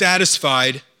to be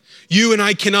satisfied. You and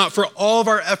I cannot, for all of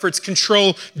our efforts,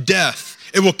 control death.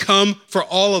 It will come for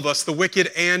all of us, the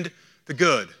wicked and the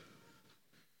good.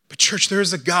 But church, there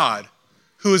is a God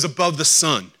who is above the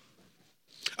sun.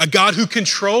 A God who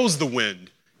controls the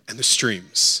wind and the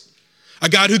streams. A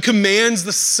God who commands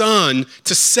the sun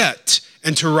to set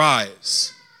and to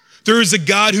rise. There is a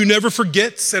God who never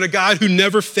forgets and a God who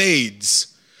never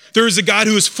fades. There is a God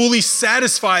who is fully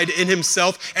satisfied in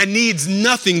himself and needs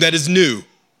nothing that is new.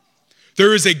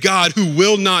 There is a God who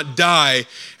will not die,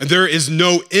 and there is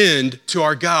no end to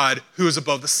our God who is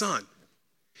above the sun.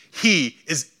 He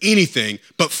is anything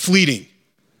but fleeting.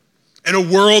 In a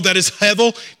world that is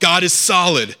hevel, God is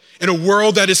solid. In a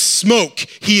world that is smoke,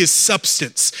 he is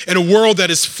substance. In a world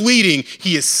that is fleeting,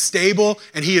 he is stable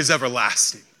and he is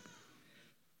everlasting.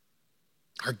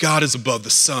 Our God is above the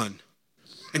sun.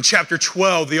 In chapter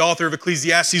 12, the author of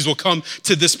Ecclesiastes will come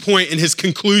to this point in his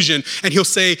conclusion, and he'll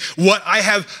say, what I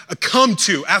have come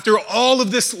to after all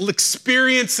of this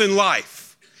experience in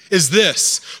life is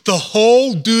this: the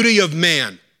whole duty of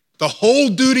man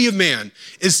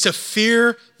is to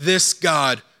fear this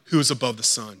God who is above the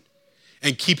sun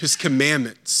and keep his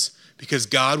commandments, because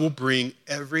God will bring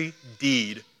every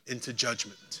deed into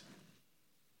judgment.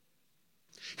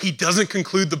 He doesn't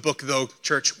conclude the book, though,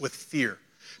 church, with fear.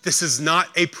 This is not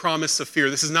a promise of fear.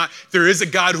 There is a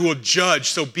God who will judge,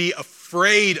 so be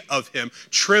afraid of him.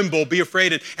 Tremble, be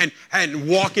afraid, and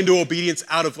walk into obedience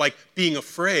out of being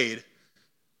afraid.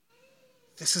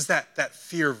 This is that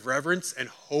fear of reverence and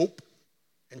hope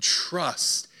and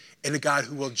trust in a God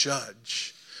who will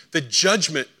judge. The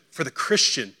judgment for the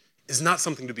Christian is not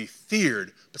something to be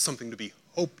feared, but something to be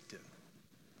hoped in.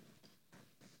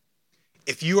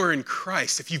 If you are in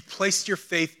Christ, if you've placed your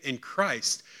faith in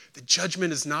Christ, the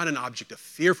judgment is not an object of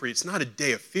fear for you. It's not a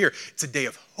day of fear. It's a day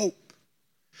of hope.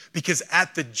 Because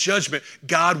at the judgment,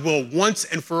 God will once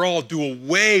and for all do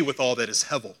away with all that is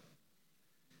hevel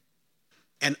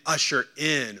and usher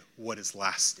in what is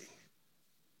lasting.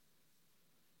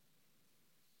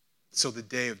 So the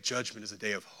day of judgment is a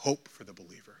day of hope for the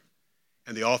believer.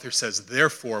 And the author says,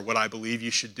 therefore, what I believe you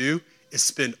should do is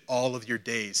spend all of your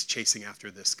days chasing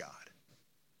after this God.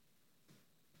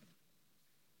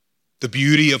 The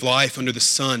beauty of life under the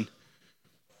sun.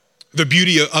 The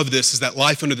beauty of this is that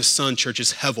life under the sun, church,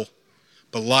 is hevel.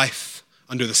 But life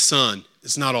under the sun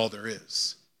is not all there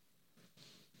is.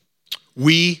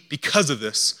 Because of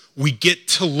this, we get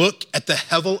to look at the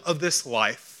hevel of this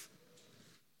life,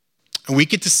 and we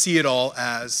get to see it all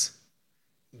as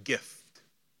gift.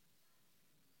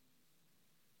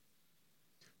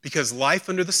 Because life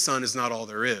under the sun is not all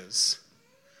there is.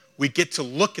 We get to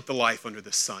look at the life under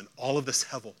the sun, all of this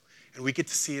hevel, and we get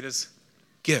to see it as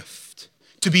gift,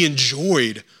 to be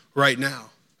enjoyed right now,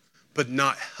 but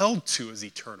not held to as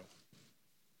eternal.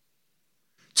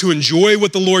 To enjoy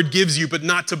what the Lord gives you, but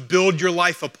not to build your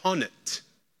life upon it.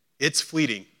 It's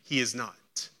fleeting. He is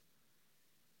not.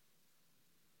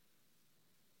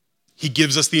 He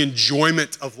gives us the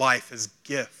enjoyment of life as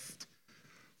gift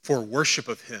for worship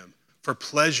of him, for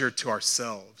pleasure to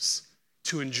ourselves,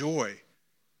 to enjoy,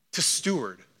 to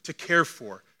steward, to care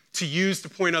for, to use to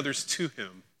point others to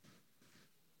him.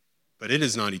 But it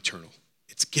is not eternal.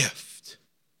 It's gift.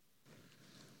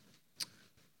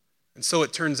 And so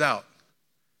it turns out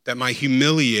that my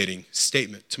humiliating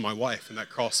statement to my wife in that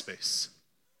crawl space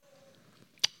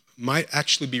might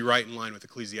actually be right in line with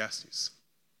Ecclesiastes.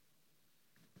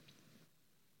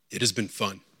 It has been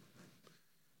fun,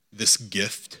 this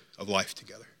gift of life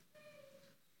together.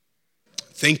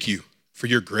 Thank you for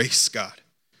your grace, God,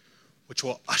 which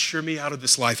will usher me out of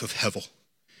this life of hevel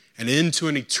and into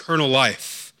an eternal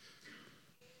life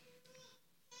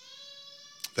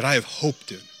that I have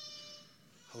hoped in.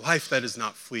 A life that is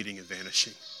not fleeting and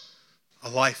vanishing. A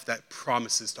life that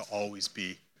promises to always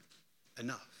be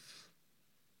enough.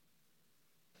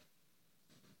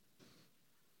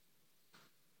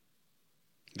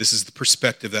 This is the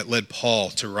perspective that led Paul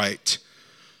to write,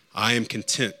 I am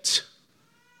content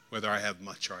whether I have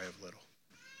much or I have little.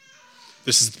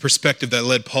 This is the perspective that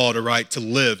led Paul to write, to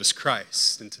live as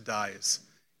Christ and to die as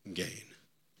gain.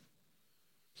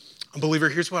 Unbeliever,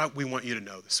 here's what we want you to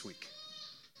know this week.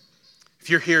 If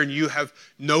you're here and you have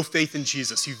no faith in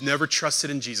Jesus, you've never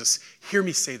trusted in Jesus, hear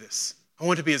me say this. I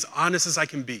want to be as honest as I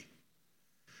can be.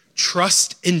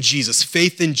 Trust in Jesus,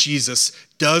 faith in Jesus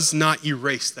does not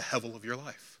erase the hevel of your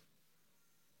life.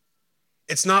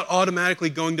 It's not automatically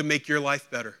going to make your life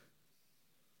better.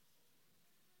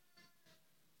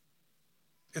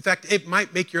 In fact, it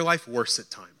might make your life worse at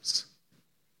times.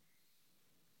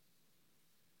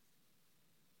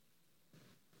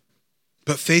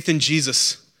 But faith in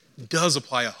Jesus does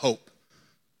apply a hope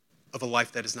of a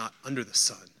life that is not under the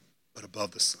sun, but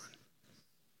above the sun.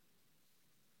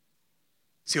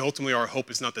 See, ultimately our hope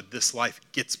is not that this life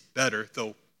gets better,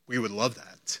 though we would love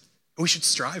that. And we should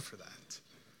strive for that.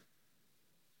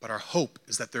 But our hope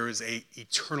is that there is an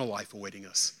eternal life awaiting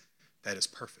us that is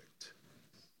perfect.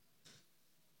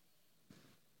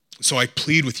 So I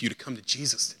plead with you to come to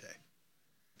Jesus today,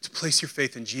 to place your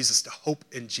faith in Jesus, to hope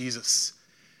in Jesus,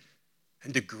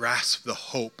 and to grasp the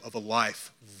hope of a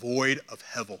life void of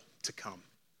Hevel to come.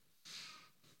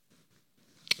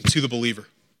 And to the believer,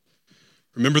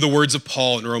 remember the words of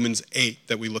Paul in Romans 8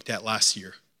 that we looked at last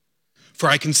year. For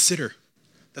I consider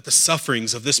that the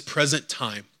sufferings of this present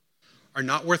time are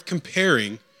not worth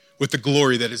comparing with the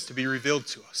glory that is to be revealed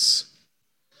to us.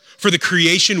 For the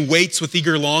creation waits with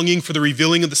eager longing for the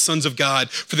revealing of the sons of God.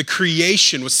 For the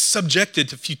creation was subjected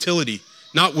to futility,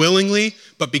 not willingly,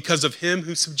 but because of him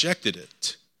who subjected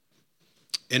it,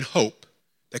 in hope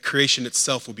that creation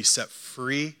itself will be set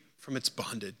free from its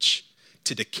bondage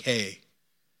to decay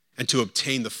and to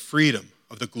obtain the freedom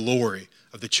of the glory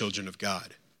of the children of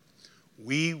God.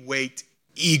 We wait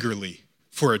eagerly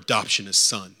for adoption as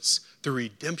sons, the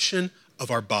redemption of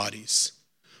our bodies.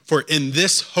 For in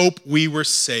this hope we were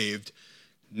saved.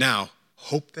 Now,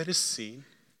 hope that is seen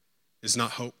is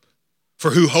not hope.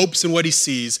 For who hopes in what he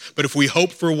sees? But if we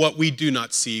hope for what we do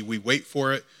not see, we wait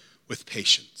for it with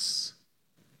patience.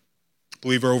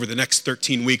 Believer, over the next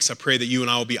 13 weeks, I pray that you and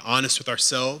I will be honest with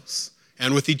ourselves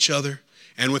and with each other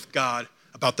and with God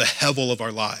about the Hevel of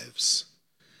our lives.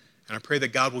 And I pray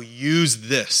that God will use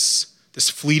this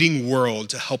fleeting world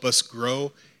to help us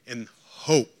grow in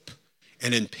hope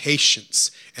and in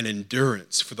patience and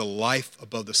endurance for the life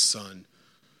above the sun,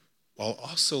 while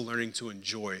also learning to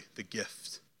enjoy the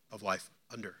gift of life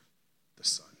under the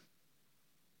sun.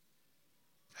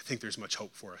 I think there's much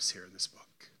hope for us here in this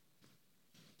book.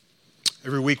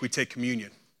 Every week we take communion.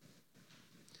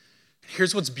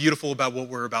 Here's what's beautiful about what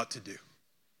we're about to do.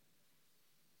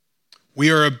 We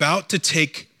are about to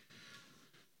take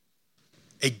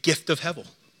a gift of Hevel.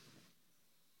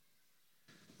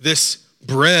 This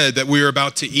bread that we are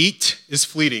about to eat is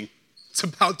fleeting. It's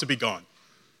about to be gone.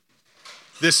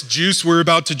 This juice we're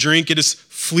about to drink, it is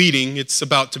fleeting. It's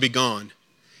about to be gone.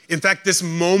 In fact, this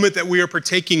moment that we are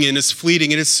partaking in is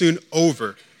fleeting. It is soon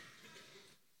over.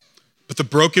 But the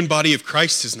broken body of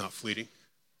Christ is not fleeting.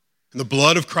 And the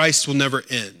blood of Christ will never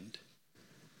end.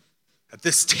 At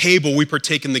this table, we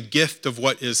partake in the gift of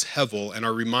what is Hevel and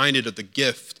are reminded of the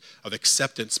gift of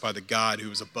acceptance by the God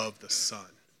who is above the sun.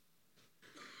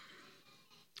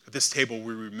 At this table,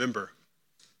 we remember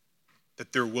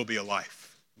that there will be a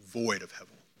life void of Hevel.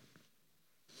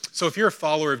 So if you're a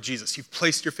follower of Jesus, you've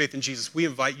placed your faith in Jesus, we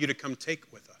invite you to come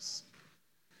take with us.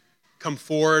 Come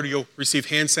forward, you'll receive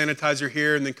hand sanitizer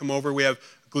here, and then come over. We have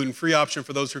a gluten-free option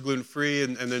for those who are gluten-free,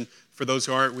 and then for those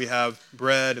who aren't, we have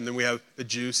bread, and then we have the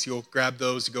juice. You'll grab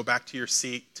those, go back to your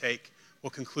seat, take.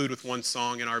 We'll conclude with one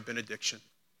song in our benediction.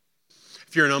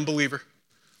 If you're an unbeliever,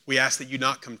 we ask that you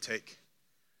not come take.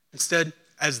 Instead,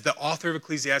 as the author of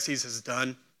Ecclesiastes has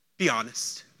done, be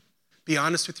honest. Be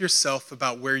honest with yourself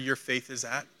about where your faith is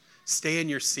at. Stay in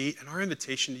your seat. And our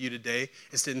invitation to you today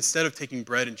is to, instead of taking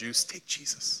bread and juice, take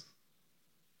Jesus.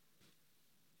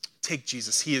 Take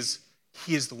Jesus. He is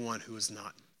the one who is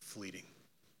not fleeting.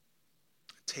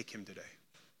 Take him today.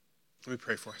 Let me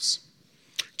pray for us.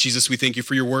 Jesus, we thank you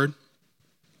for your word.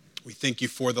 We thank you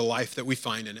for the life that we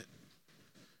find in it.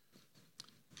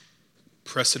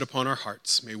 Press it upon our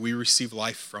hearts. May we receive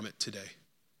life from it today.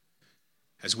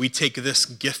 As we take this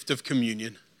gift of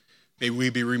communion, may we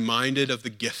be reminded of the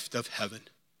gift of heaven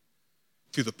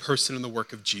through the person and the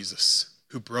work of Jesus,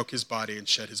 who broke his body and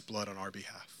shed his blood on our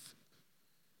behalf.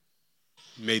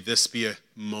 May this be a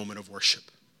moment of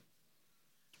worship.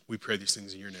 We pray these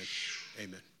things in your name.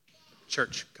 Amen.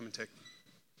 Church, come and take.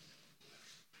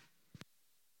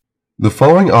 The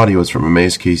following audio is from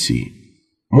Emmaus KC.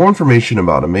 More information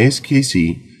about Emmaus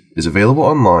KC is available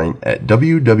online at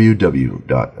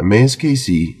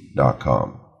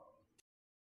www.emmauskc.com.